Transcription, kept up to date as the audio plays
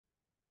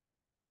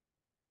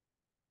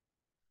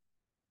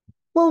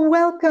Well,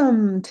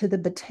 welcome to the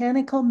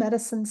Botanical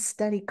Medicine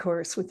study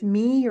course with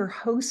me, your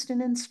host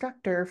and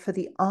instructor for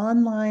the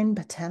online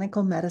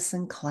Botanical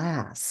Medicine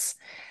class.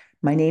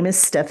 My name is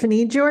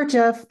Stephanie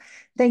Georgiev.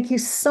 Thank you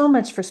so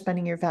much for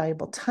spending your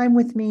valuable time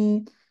with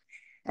me.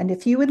 And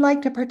if you would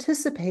like to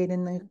participate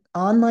in the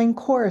online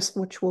course,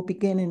 which will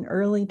begin in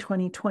early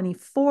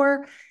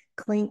 2024,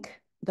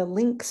 click the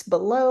links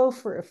below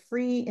for a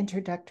free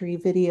introductory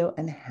video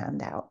and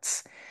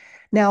handouts.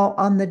 Now,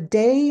 on the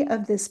day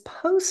of this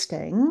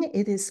posting,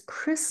 it is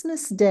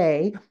Christmas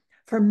Day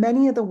for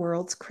many of the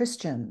world's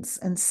Christians,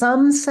 and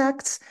some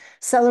sects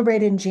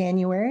celebrate in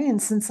January.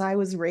 And since I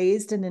was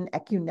raised in an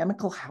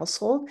ecumenical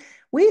household,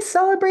 we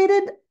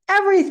celebrated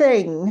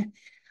everything.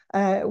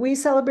 We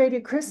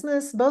celebrated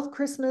Christmas, both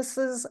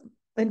Christmases,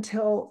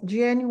 until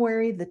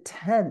January the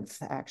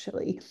 10th,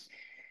 actually.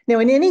 Now,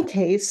 in any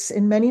case,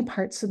 in many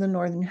parts of the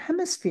Northern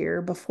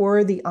Hemisphere,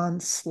 before the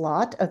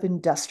onslaught of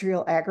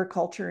industrial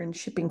agriculture and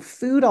shipping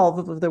food all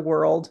over the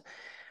world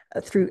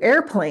through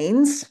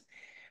airplanes,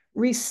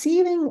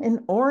 receiving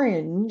an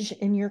orange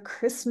in your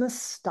Christmas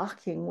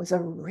stocking was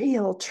a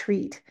real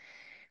treat.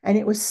 And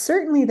it was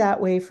certainly that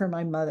way for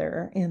my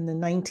mother in the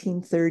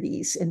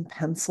 1930s in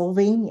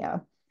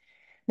Pennsylvania.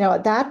 Now,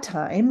 at that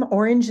time,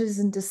 oranges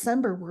in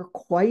December were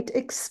quite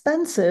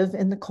expensive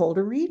in the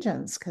colder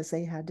regions because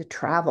they had to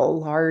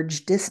travel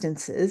large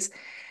distances,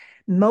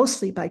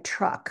 mostly by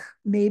truck,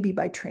 maybe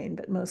by train,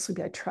 but mostly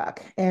by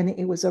truck. And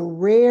it was a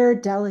rare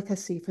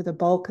delicacy for the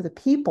bulk of the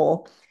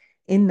people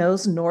in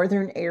those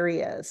northern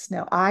areas.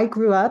 Now, I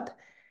grew up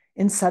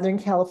in Southern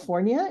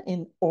California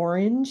in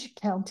Orange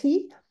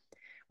County,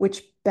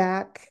 which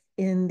back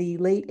in the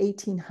late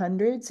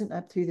 1800s and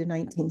up through the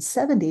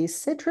 1970s,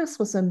 citrus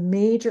was a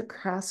major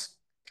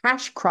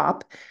cash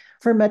crop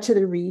for much of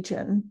the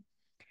region.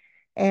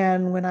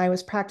 And when I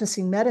was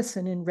practicing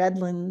medicine in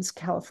Redlands,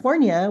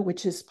 California,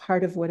 which is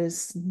part of what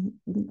is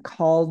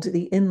called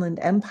the Inland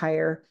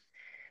Empire,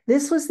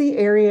 this was the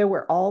area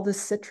where all the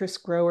citrus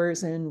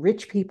growers and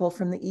rich people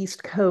from the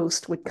East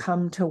Coast would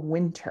come to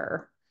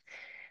winter.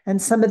 And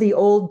some of the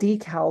old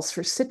decals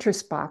for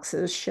citrus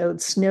boxes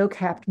showed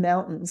snow-capped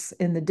mountains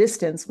in the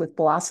distance with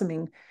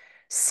blossoming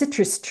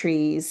citrus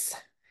trees.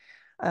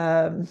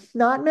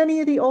 Not many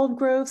of the old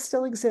groves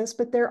still exist,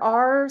 but there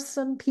are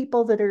some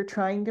people that are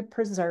trying to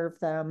preserve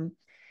them.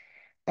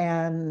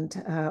 And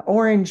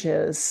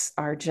oranges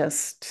are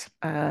just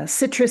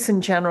citrus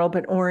in general,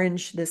 but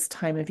orange this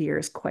time of year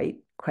is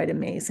quite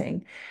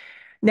amazing.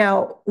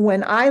 Now,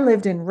 when I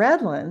lived in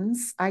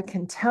Redlands, I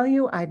can tell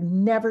you I'd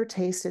never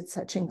tasted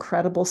such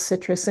incredible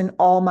citrus in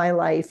all my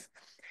life.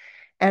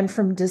 And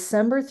from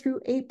December through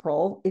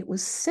April, it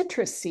was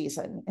citrus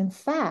season. In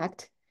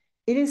fact,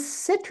 it is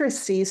citrus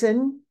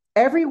season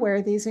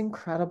everywhere these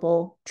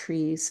incredible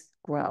trees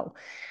grow.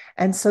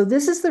 And so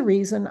this is the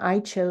reason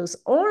I chose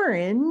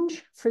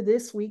orange for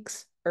this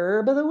week's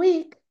Herb of the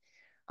Week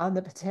on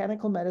the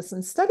Botanical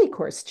Medicine Study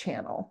Course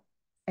channel.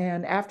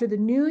 And after the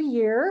new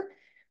year,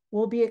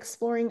 we'll be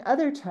exploring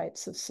other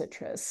types of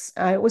citrus.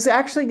 I was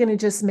actually going to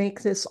just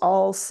make this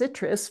all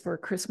citrus for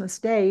Christmas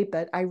Day,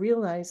 but I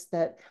realized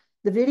that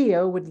the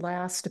video would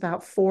last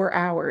about 4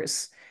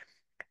 hours.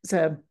 It's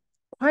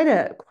quite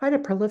a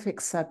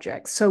prolific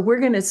subject. So we're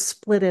going to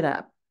split it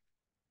up.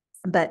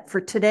 But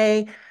for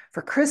today,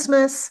 for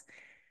Christmas,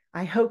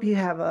 I hope you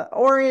have an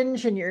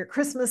orange in your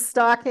Christmas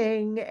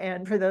stocking.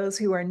 And for those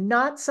who are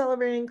not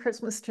celebrating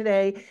Christmas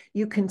today,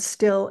 you can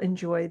still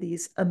enjoy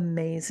these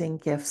amazing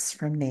gifts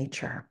from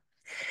nature.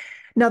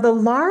 Now, the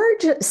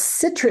large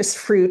citrus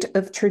fruit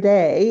of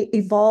today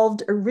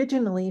evolved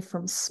originally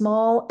from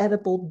small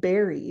edible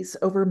berries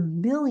over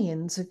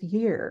millions of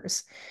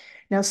years.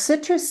 Now,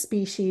 citrus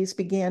species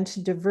began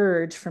to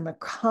diverge from a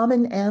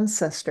common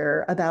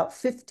ancestor about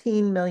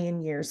 15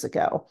 million years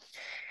ago.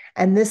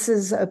 And this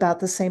is about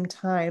the same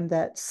time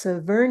that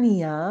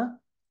Savernia,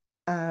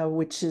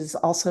 which is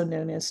also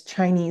known as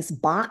Chinese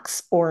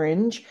box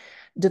orange,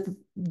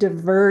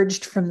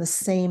 diverged from the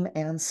same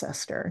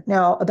ancestor.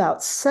 Now,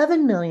 about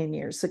 7 million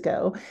years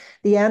ago,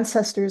 the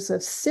ancestors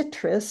of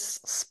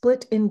citrus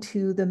split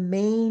into the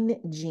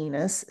main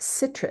genus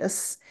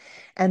Citrus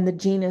and the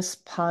genus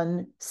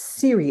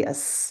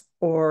Ponserius,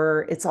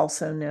 or it's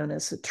also known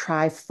as a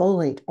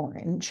trifoliate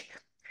orange.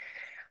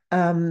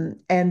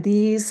 And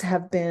these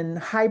have been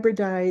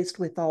hybridized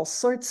with all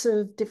sorts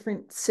of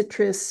different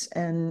citrus,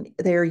 and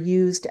they're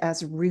used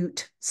as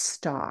root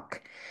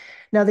stock.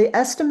 Now, the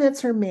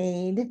estimates are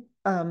made.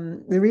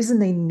 The reason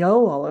they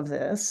know all of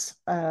this,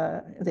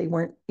 they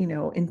weren't,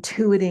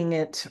 intuiting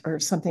it or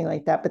something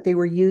like that, but they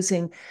were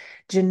using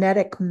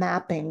genetic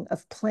mapping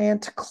of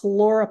plant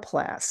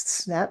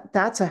chloroplasts.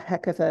 That's a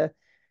heck of a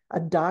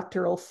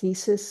doctoral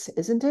thesis,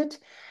 isn't it?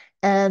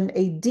 And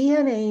a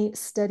DNA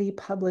study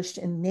published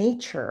in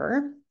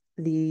Nature,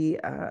 the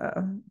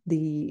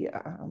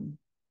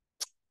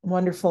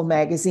wonderful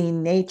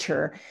magazine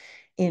Nature,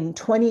 in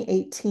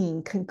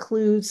 2018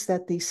 concludes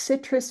that the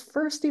citrus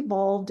first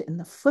evolved in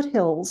the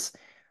foothills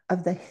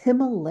of the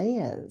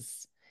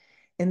Himalayas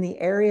in the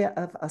area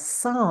of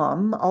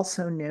Assam,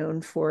 also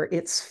known for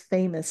its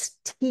famous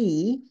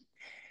tea.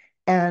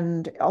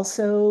 and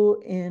also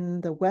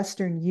in the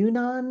Western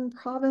Yunnan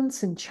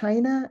province in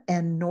China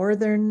and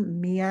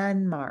northern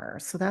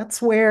Myanmar. So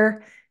that's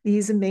where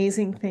these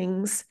amazing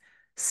things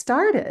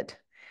started.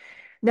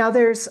 Now,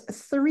 there's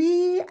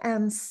three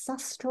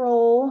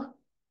ancestral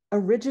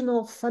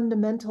original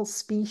fundamental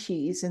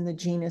species in the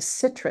genus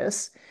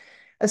Citrus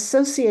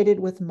associated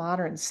with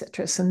modern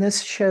citrus. And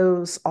this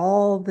shows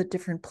all the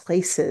different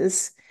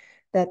places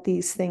that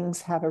these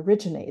things have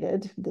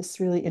originated, this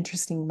really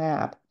interesting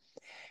map.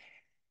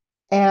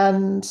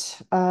 And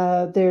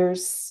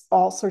there's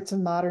all sorts of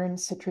modern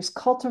citrus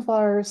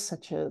cultivars,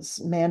 such as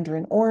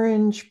mandarin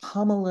orange,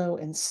 pomelo,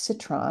 and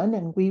citron.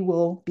 And we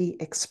will be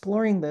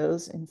exploring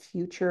those in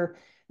future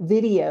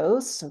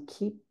videos. So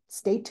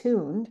stay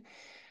tuned.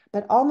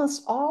 But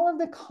almost all of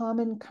the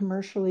common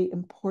commercially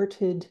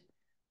important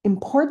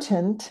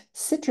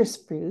citrus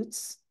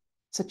fruits,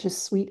 such as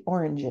sweet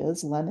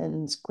oranges,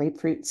 lemons,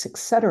 grapefruits,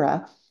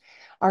 etc.,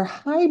 are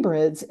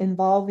hybrids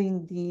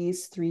involving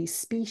these three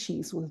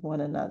species with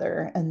one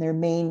another and their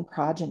main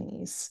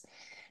progenies.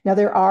 Now,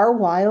 there are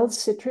wild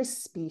citrus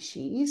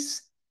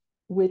species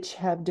which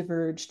have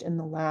diverged in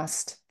the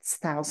last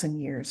 1,000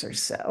 years or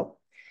so.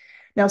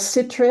 Now,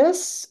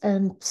 citrus,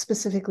 and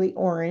specifically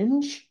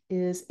orange,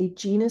 is a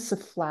genus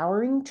of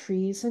flowering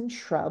trees and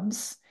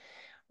shrubs,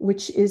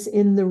 which is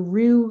in the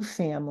rue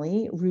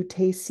family,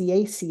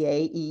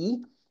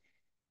 Rutaceaceae.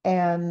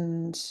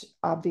 And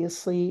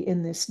obviously,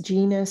 in this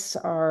genus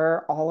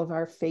are all of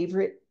our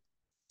favorite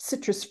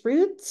citrus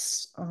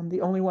fruits.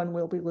 The only one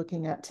we'll be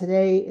looking at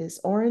today is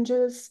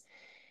oranges.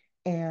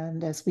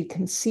 And as we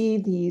can see,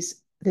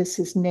 this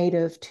is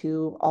native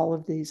to all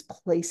of these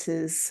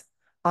places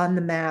on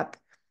the map.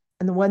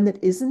 And the one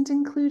that isn't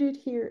included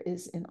here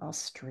is in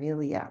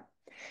Australia.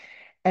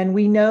 And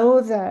we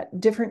know that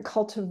different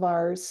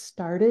cultivars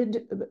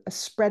started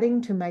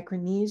spreading to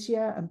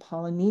Micronesia and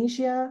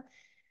Polynesia,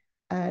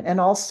 and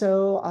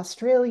also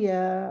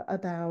Australia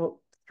about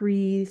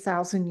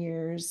 3,000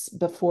 years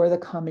before the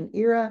Common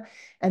Era.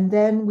 And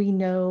then we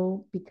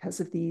know, because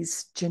of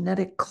these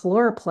genetic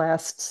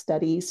chloroplast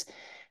studies,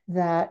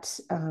 that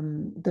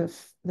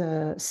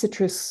the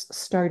citrus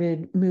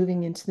started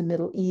moving into the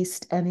Middle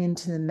East and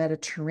into the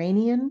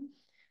Mediterranean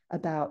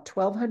about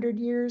 1,200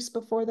 years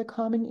before the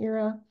Common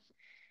Era.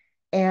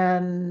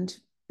 And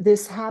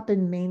this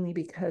happened mainly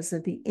because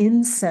of the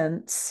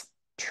incense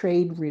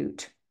trade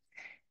route.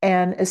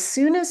 And as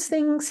soon as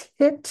things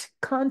hit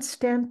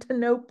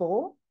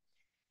Constantinople,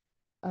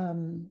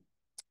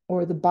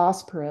 or the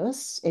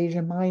Bosporus,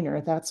 Asia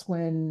Minor, that's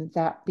when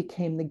that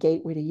became the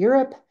gateway to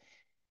Europe.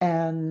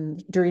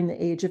 And during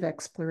the Age of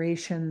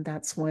Exploration,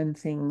 that's when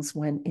things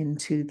went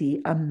into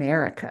the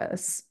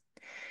Americas.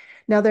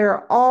 Now, there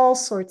are all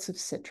sorts of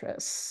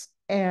citrus,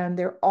 and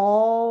they're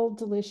all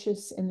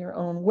delicious in their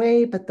own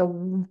way, but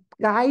the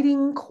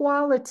guiding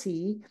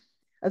quality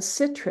of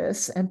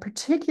citrus, and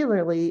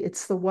particularly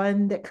it's the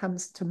one that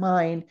comes to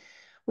mind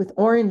with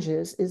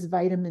oranges, is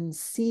vitamin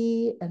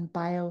C and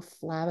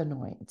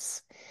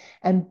bioflavonoids.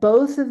 And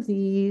both of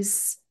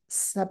these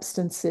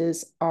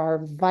substances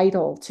are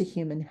vital to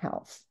human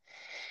health.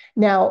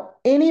 Now,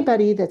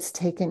 anybody that's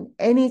taken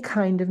any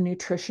kind of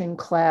nutrition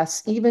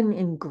class, even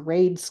in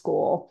grade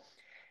school,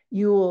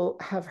 you will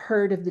have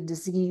heard of the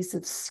disease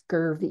of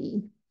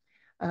scurvy,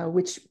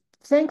 which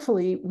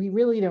thankfully we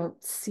really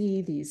don't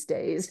see these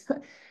days.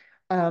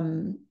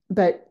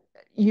 But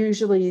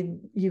usually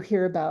you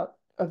hear about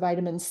a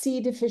vitamin C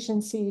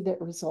deficiency that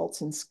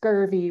results in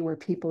scurvy, where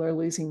people are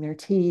losing their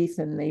teeth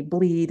and they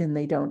bleed and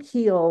they don't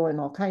heal and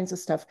all kinds of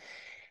stuff.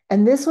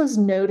 And this was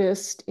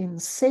noticed in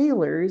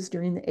sailors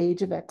during the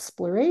Age of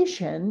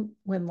Exploration,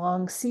 when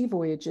long sea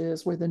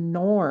voyages were the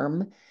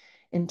norm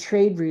in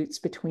trade routes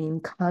between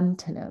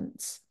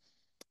continents.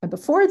 And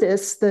before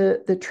this,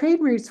 the trade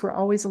routes were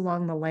always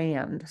along the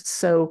land.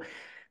 So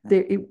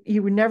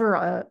you were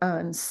never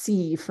on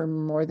sea for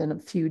more than a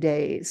few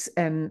days.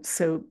 And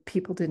so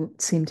people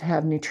didn't seem to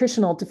have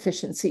nutritional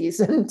deficiencies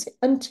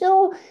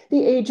until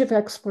the Age of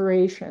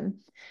Exploration.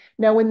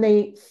 Now, when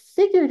they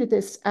figured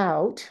this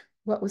out,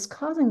 what was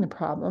causing the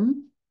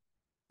problem,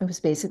 it was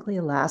basically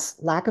a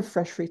lack of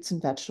fresh fruits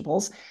and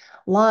vegetables.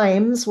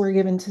 Limes were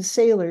given to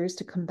sailors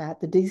to combat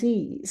the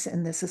disease.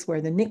 And this is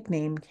where the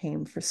nickname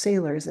came for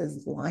sailors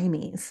as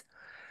limeys.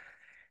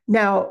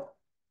 Now,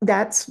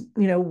 that's,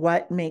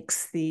 what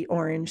makes the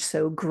orange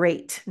so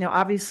great. Now,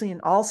 obviously, in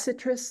all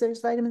citrus,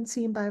 there's vitamin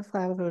C and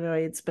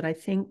bioflavonoids, but I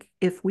think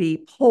if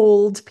we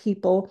polled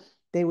people,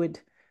 they would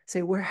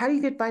say, well, how do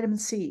you get vitamin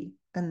C?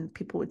 And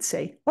people would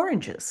say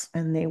oranges,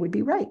 and they would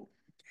be right.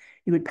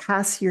 You would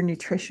pass your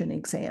nutrition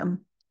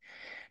exam.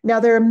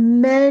 Now, there are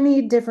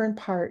many different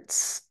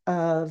parts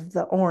of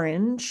the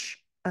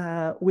orange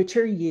which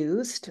are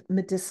used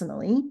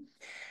medicinally.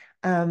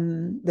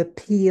 The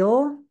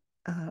peel,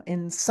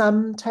 in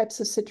some types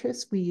of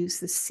citrus, we use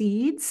the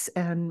seeds,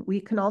 and we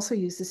can also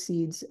use the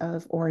seeds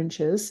of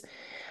oranges.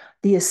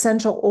 The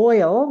essential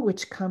oil,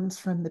 which comes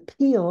from the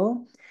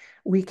peel,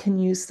 we can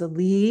use the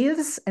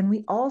leaves, and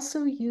we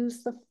also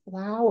use the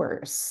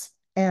flowers.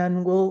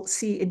 And we'll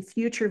see in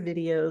future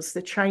videos,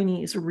 the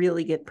Chinese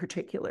really get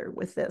particular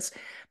with this.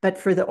 But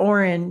for the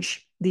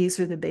orange, these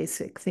are the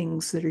basic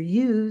things that are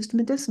used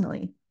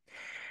medicinally.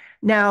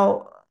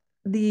 Now,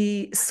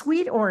 the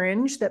sweet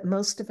orange that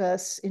most of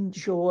us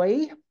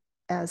enjoy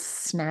as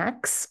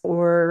snacks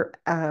or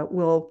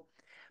will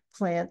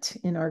plant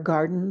in our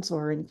gardens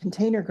or in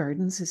container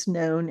gardens is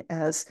known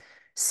as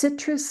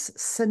Citrus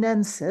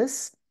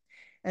sinensis.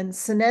 And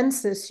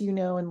sinensis, you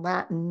know, in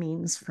Latin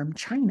means from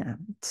China.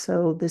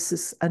 So this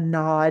is a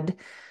nod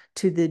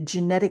to the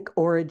genetic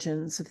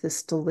origins of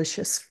this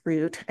delicious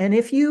fruit. And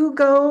if you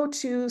go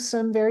to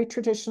some very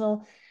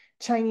traditional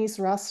Chinese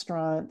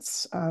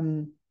restaurants,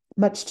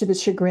 much to the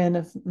chagrin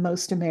of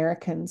most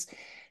Americans,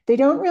 they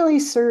don't really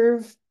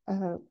serve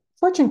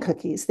fortune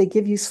cookies. They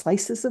give you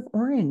slices of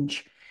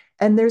orange.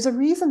 And there's a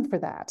reason for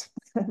that.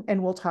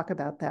 And we'll talk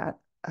about that.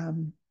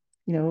 You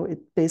know, it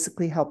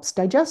basically helps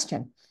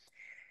digestion.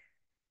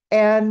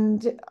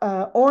 And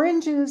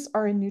oranges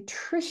are a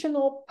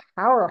nutritional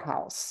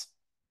powerhouse.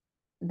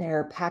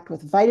 They're packed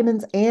with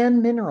vitamins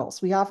and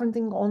minerals. We often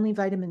think only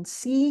vitamin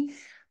C,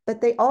 but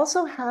they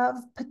also have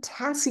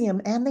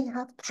potassium and they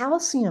have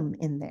calcium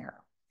in there.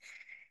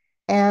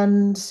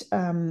 And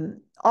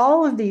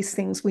all of these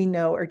things we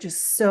know are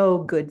just so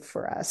good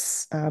for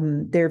us.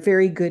 They're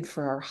very good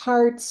for our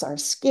hearts, our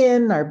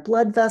skin, our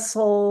blood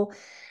vessel.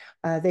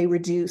 They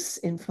reduce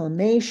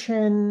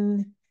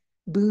inflammation,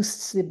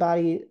 boosts the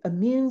body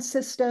immune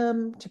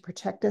system to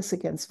protect us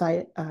against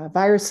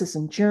viruses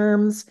and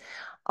germs.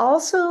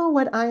 Also,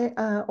 what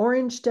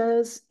orange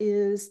does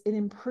is it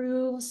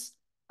improves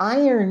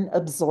iron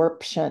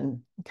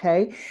absorption.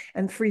 Okay.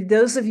 And for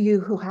those of you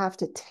who have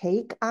to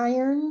take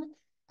iron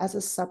as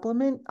a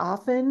supplement,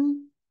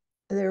 often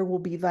there will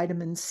be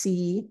vitamin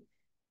C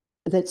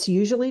that's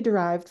usually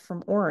derived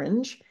from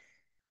orange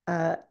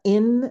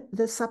in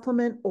the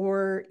supplement,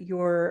 or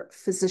your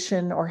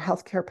physician or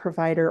healthcare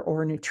provider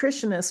or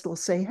nutritionist will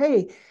say,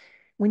 hey,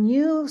 when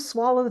you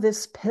swallow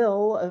this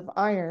pill of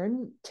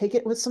iron, take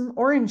it with some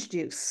orange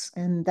juice.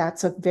 And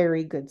that's a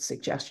very good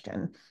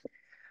suggestion.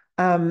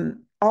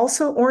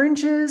 Also,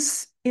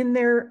 oranges in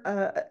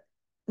their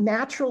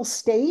natural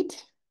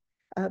state,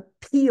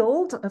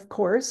 peeled, of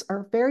course,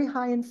 are very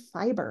high in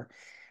fiber.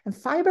 And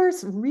fiber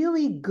is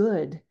really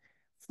good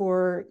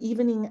for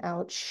evening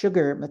out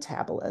sugar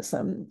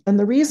metabolism. And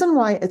the reason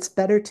why it's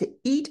better to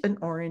eat an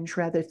orange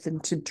rather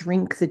than to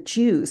drink the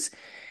juice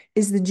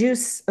is the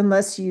juice,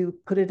 unless you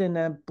put it in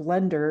a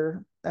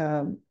blender,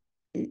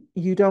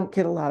 you don't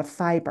get a lot of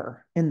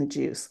fiber in the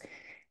juice.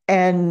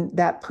 And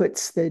that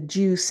puts the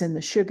juice and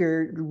the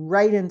sugar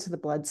right into the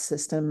blood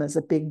system as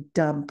a big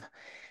dump.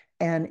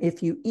 And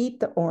if you eat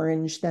the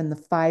orange, then the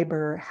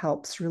fiber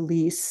helps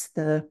release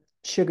the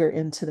sugar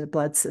into the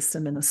blood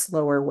system in a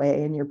slower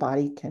way, and your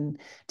body can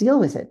deal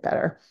with it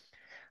better.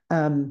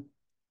 Um,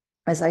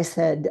 as I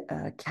said,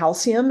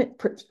 calcium,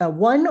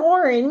 one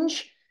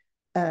orange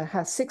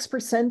has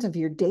 6% of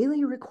your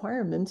daily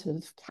requirement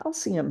of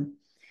calcium.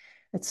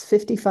 It's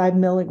 55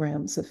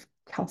 milligrams of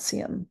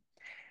calcium.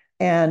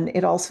 And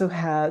it also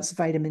has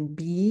vitamin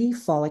B,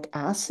 folic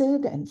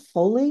acid, and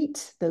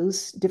folate,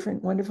 those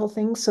different wonderful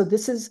things. So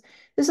this is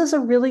a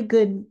really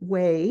good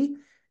way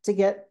to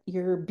get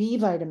your B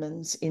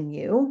vitamins in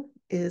you,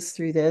 is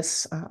through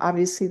this.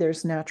 Obviously,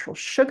 there's natural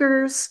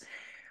sugars,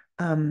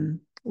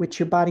 which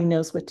your body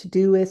knows what to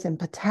do with, and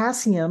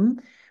potassium,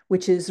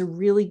 which is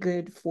really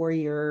good for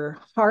your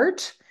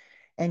heart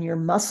and your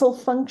muscle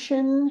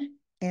function.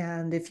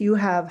 And if you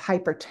have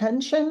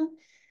hypertension,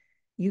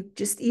 you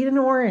just eat an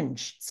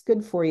orange. It's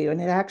good for you.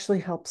 And it actually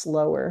helps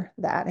lower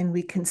that. And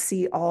we can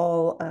see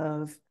all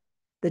of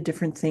the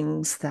different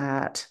things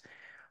that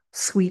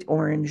sweet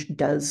orange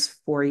does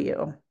for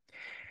you.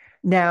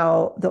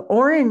 Now, the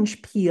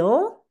orange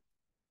peel,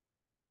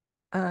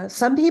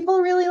 some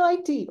people really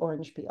like to eat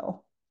orange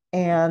peel.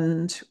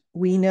 And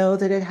we know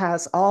that it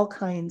has all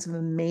kinds of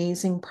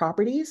amazing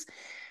properties.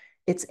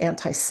 It's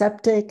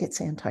antiseptic,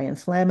 it's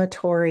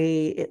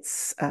anti-inflammatory,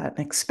 it's an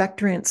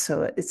expectorant,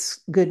 so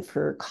it's good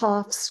for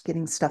coughs,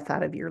 getting stuff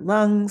out of your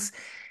lungs.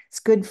 It's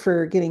good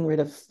for getting rid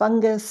of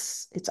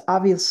fungus. It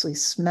obviously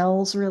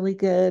smells really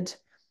good.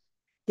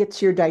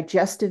 Gets your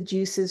digestive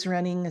juices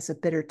running as a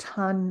bitter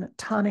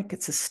tonic.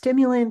 It's a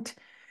stimulant.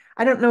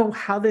 I don't know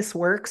how this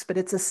works, but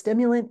it's a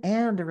stimulant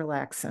and a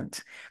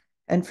relaxant.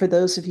 And for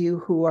those of you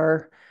who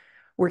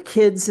were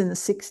kids in the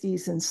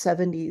 60s and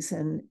 70s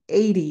and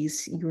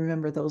 80s, you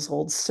remember those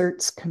old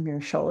Certs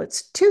commercial.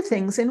 It's two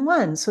things in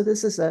one. So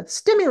this is a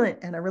stimulant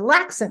and a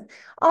relaxant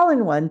all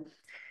in one.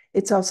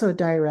 It's also a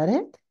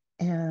diuretic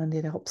and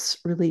it helps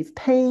relieve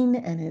pain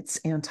and it's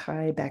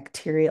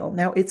antibacterial.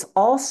 Now, it's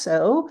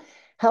also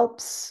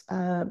helps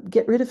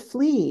get rid of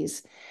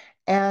fleas.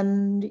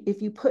 And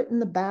if you put in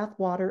the bath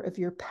water of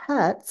your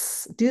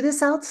pets, do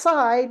this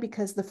outside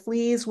because the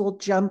fleas will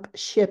jump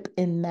ship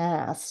in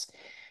mass.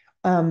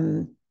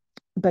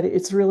 But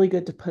it's really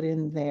good to put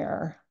in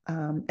there.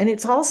 And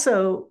it's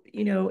also,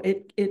 you know,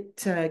 it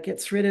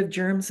gets rid of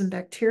germs and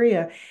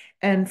bacteria.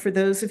 And for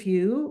those of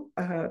you,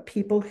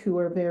 people who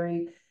are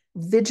very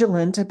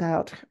vigilant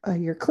about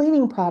your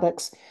cleaning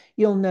products,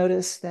 you'll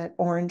notice that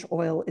orange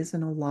oil is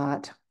in a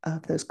lot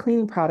of those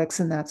cleaning products,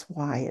 and that's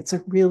why. It's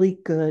a really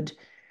good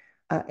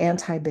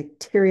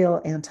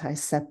antibacterial,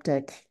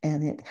 antiseptic,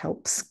 and it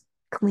helps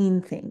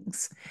clean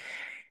things.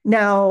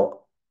 Now,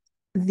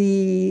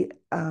 the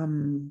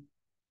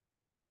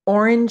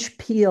orange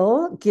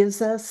peel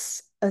gives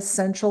us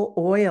essential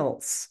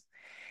oils.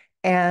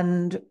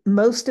 And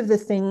most of the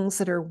things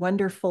that are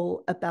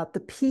wonderful about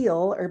the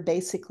peel are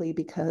basically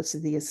because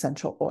of the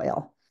essential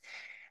oil.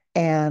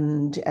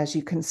 And as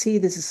you can see,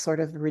 this is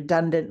sort of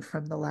redundant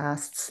from the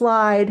last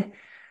slide.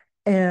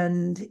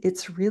 And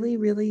it's really,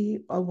 really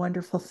a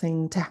wonderful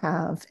thing to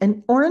have.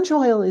 And orange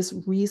oil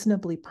is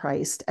reasonably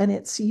priced, and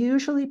it's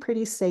usually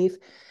pretty safe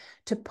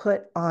to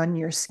put on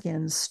your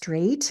skin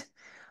straight.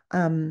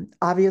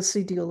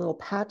 Obviously, do a little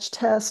patch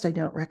test. I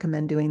don't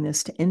recommend doing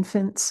this to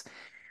infants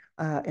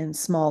and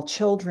small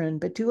children,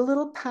 but do a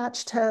little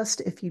patch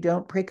test. If you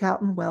don't break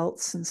out in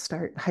welts and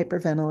start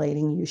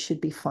hyperventilating, you should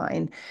be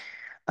fine.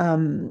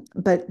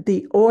 But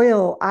the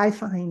oil I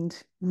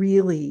find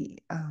really,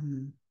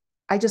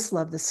 I just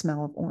love the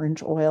smell of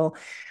orange oil.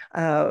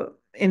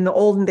 In the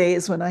olden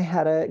days, when I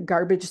had a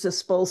garbage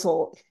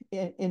disposal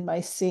in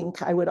my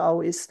sink, I would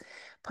always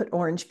put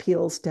orange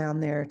peels down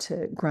there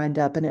to grind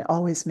up, and it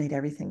always made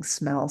everything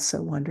smell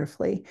so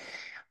wonderfully.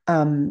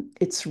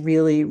 It's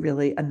really,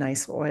 really a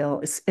nice oil.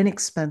 It's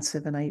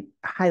inexpensive, and I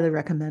highly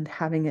recommend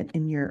having it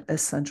in your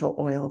essential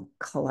oil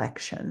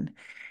collection.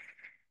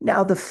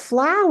 Now, the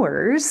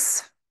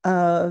flowers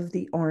of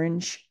the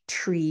orange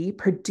tree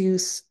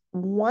produce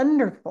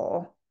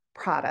wonderful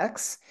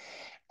products,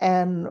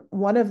 and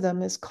one of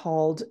them is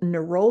called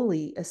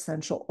neroli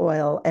essential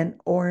oil, and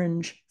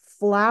orange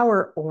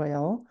flower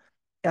oil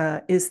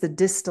is the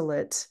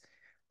distillate,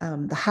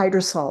 the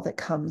hydrosol that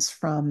comes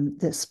from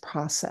this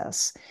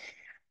process.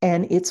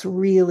 And it's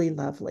really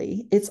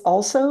lovely. It's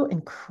also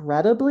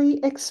incredibly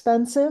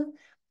expensive,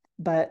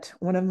 but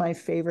one of my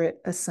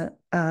favorite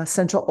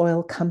essential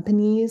oil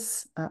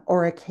companies,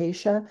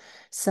 Oracacia,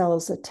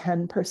 sells a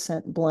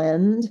 10%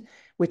 blend,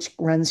 which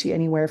runs you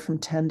anywhere from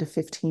 $10 to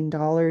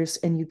 $15,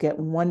 and you get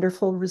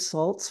wonderful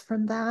results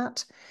from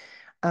that.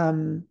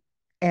 Um,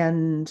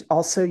 and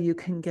also, you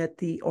can get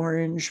the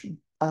orange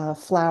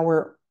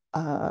flower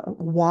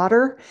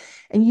water.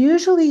 And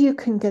usually, you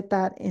can get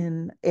that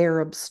in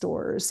Arab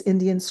stores,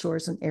 Indian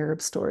stores, and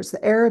Arab stores.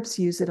 The Arabs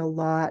use it a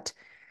lot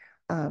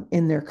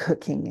in their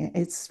cooking.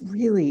 It's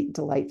really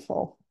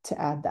delightful to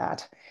add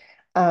that.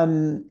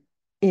 Um,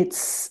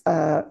 it's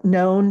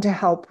known to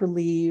help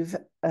relieve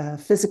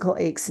physical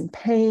aches and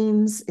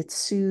pains. It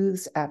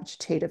soothes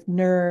agitated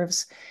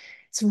nerves.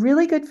 It's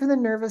really good for the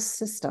nervous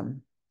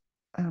system.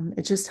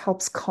 It just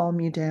helps calm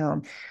you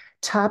down.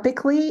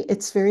 Topically,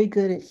 it's very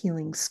good at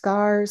healing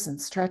scars and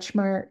stretch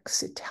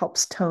marks. It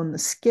helps tone the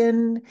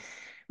skin,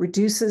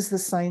 reduces the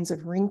signs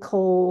of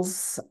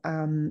wrinkles.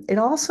 It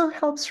also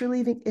helps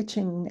relieving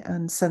itching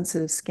and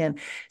sensitive skin.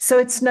 So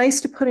it's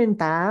nice to put in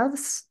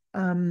baths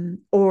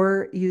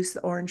or use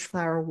the orange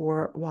flower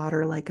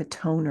water like a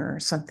toner or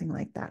something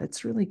like that.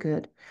 It's really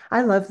good.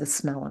 I love the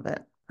smell of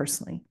it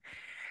personally.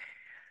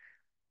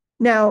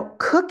 Now,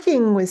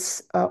 cooking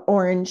with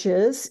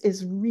oranges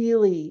is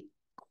really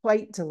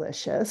quite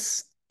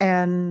delicious,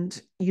 and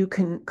you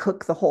can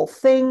cook the whole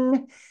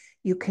thing.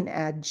 You can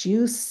add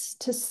juice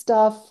to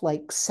stuff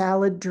like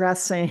salad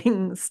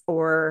dressings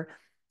or,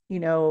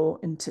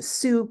 into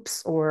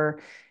soups, or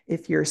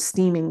if you're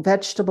steaming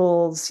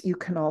vegetables, you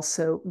can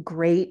also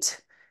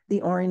grate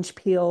the orange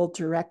peel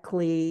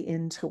directly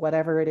into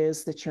whatever it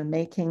is that you're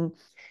making.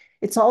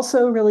 It's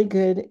also really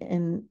good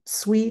in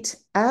sweet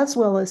as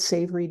well as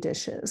savory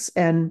dishes.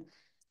 And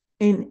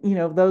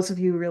those of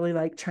you who really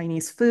like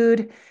Chinese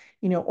food,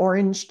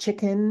 orange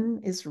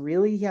chicken is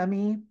really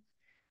yummy.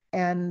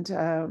 And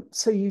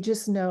so you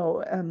just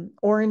know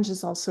orange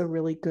is also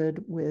really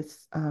good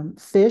with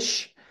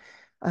fish.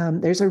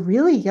 There's a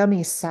really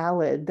yummy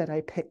salad that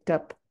I picked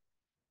up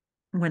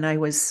when I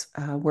was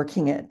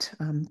working at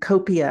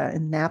Copia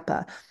in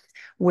Napa,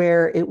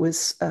 where it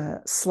was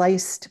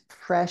sliced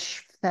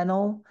fresh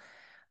fennel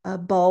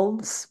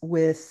bulbs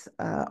with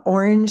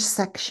orange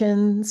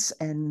sections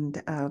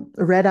and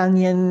red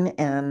onion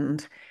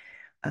and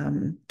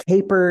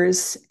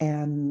capers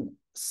and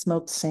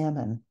smoked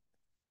salmon.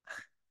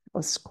 It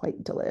was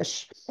quite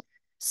delish.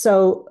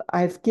 So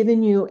I've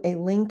given you a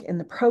link in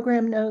the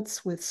program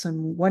notes with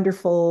some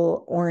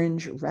wonderful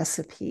orange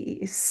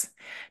recipes.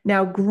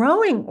 Now,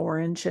 growing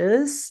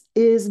oranges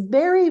is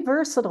very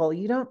versatile.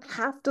 You don't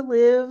have to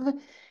live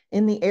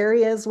in the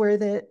areas where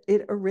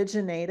it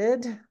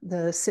originated,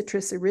 the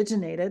citrus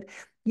originated.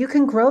 You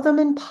can grow them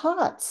in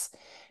pots.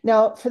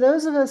 Now, for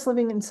those of us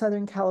living in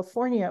Southern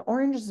California,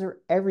 oranges are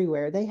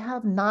everywhere. They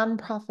have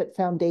nonprofit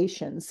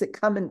foundations that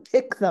come and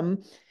pick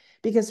them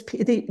because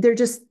they're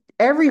just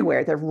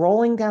everywhere. They're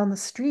rolling down the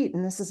street,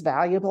 and this is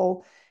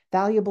valuable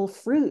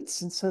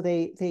fruits. And so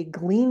they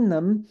glean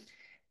them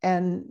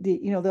And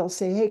they'll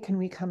say, hey, can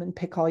we come and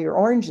pick all your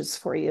oranges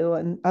for you?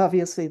 And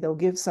obviously they'll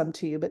give some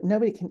to you, but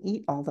nobody can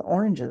eat all the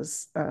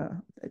oranges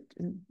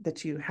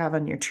that you have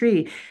on your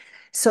tree.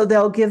 So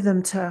they'll give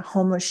them to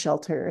homeless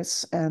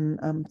shelters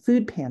and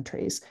food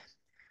pantries.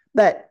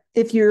 But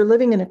if you're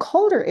living in a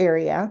colder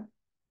area,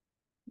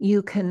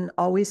 you can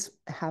always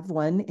have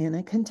one in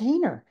a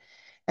container.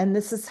 And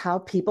this is how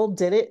people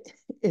did it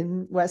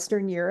in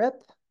Western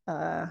Europe.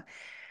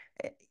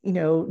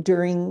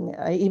 During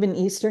even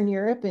Eastern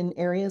Europe, in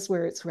areas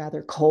where it's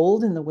rather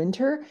cold in the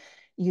winter,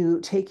 you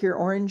take your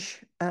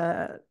orange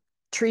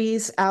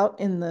trees out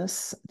in the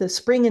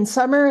spring and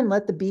summer and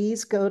let the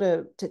bees go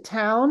to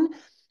town.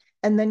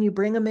 And then you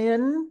bring them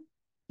in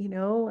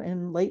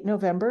late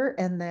November,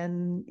 and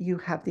then you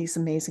have these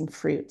amazing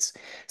fruits.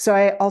 So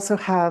I also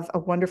have a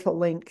wonderful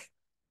link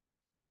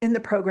in the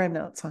program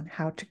notes on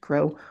how to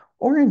grow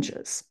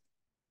oranges.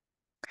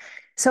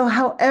 So,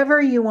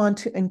 however you want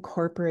to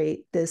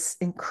incorporate this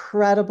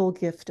incredible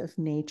gift of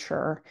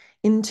nature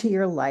into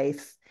your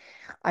life,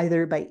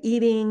 either by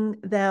eating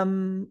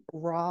them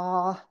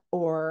raw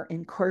or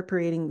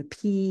incorporating the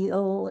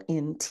peel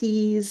in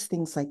teas,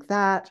 things like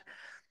that,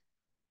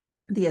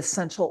 the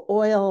essential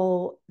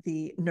oil,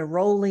 the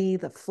neroli,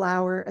 the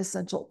flower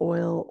essential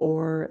oil,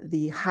 or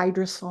the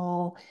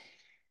hydrosol,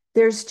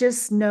 there's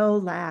just no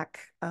lack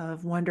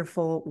of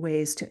wonderful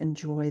ways to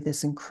enjoy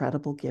this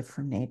incredible gift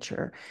from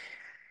nature.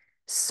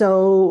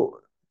 So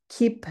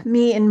keep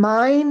me in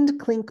mind,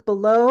 click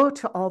below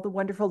to all the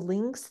wonderful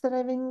links that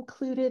I've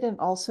included. And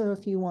also,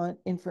 if you want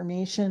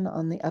information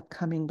on the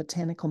upcoming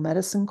Botanical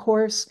Medicine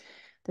course,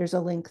 there's a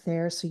link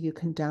there so you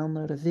can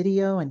download a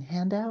video and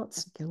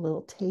handouts, get a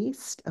little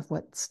taste of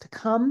what's to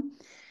come.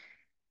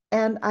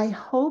 And I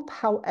hope,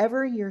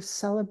 however you're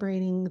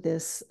celebrating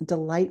this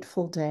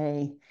delightful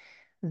day,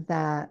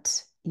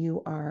 that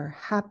you are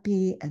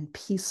happy and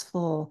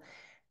peaceful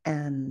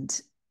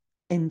and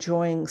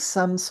enjoying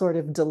some sort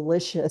of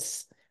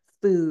delicious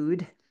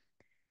food.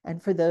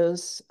 And for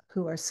those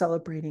who are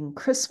celebrating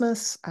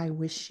Christmas, I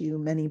wish you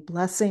many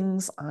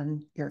blessings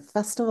on your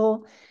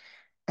festival.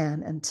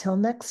 And until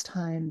next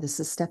time, this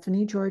is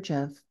Stephanie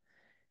Georgiev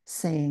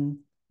saying,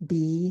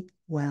 be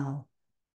well.